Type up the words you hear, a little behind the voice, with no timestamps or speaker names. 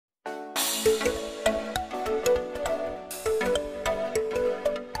Hello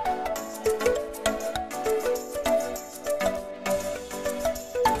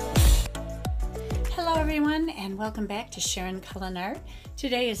everyone, and welcome back to Sharon Culinary.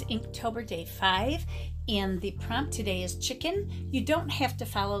 Today is Inktober Day 5, and the prompt today is chicken. You don't have to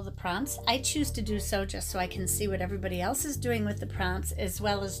follow the prompts. I choose to do so just so I can see what everybody else is doing with the prompts, as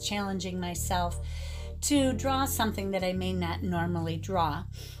well as challenging myself to draw something that I may not normally draw.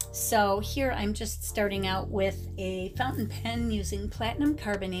 So here I'm just starting out with a fountain pen using platinum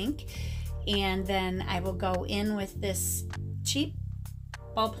carbon ink, and then I will go in with this cheap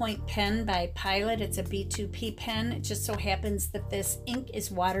ballpoint pen by Pilot. It's a B2P pen. It just so happens that this ink is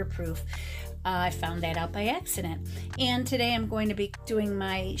waterproof. I found that out by accident. And today I'm going to be doing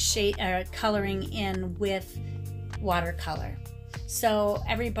my coloring in with watercolor. So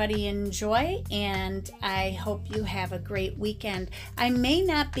everybody enjoy, and I hope you have a great weekend. I may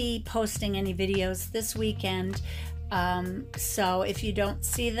not be posting any videos this weekend, so if you don't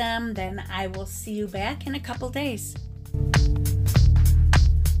see them, then I will see you back in a couple days.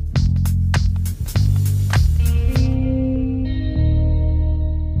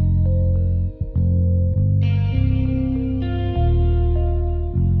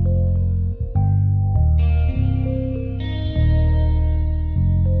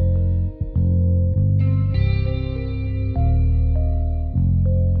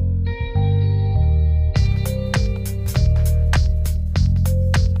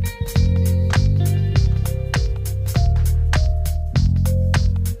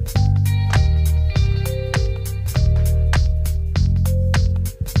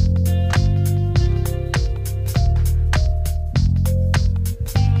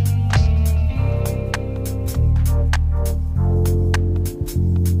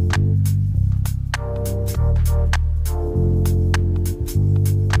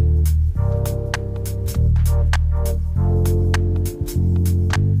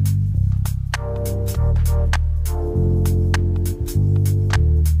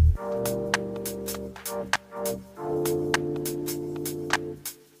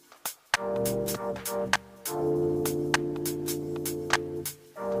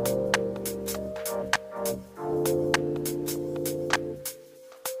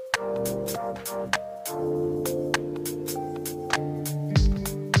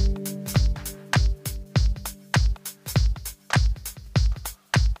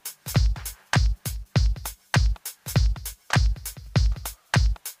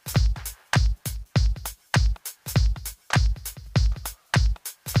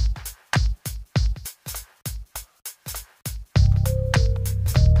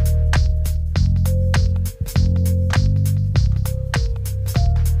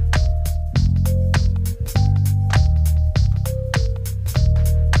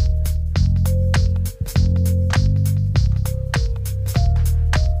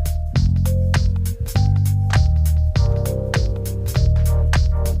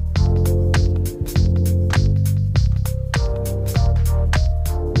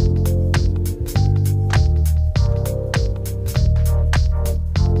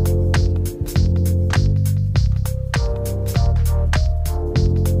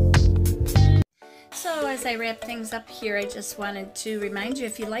 As I wrap things up here, I just wanted to remind you,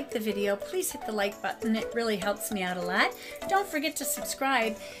 if you like the video, please hit the like button. It really helps me out a lot. Don't forget to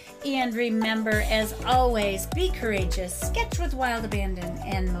subscribe, and remember, as always, be courageous, sketch with wild abandon,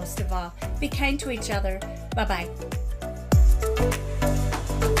 and most of all, be kind to each other. Bye-bye.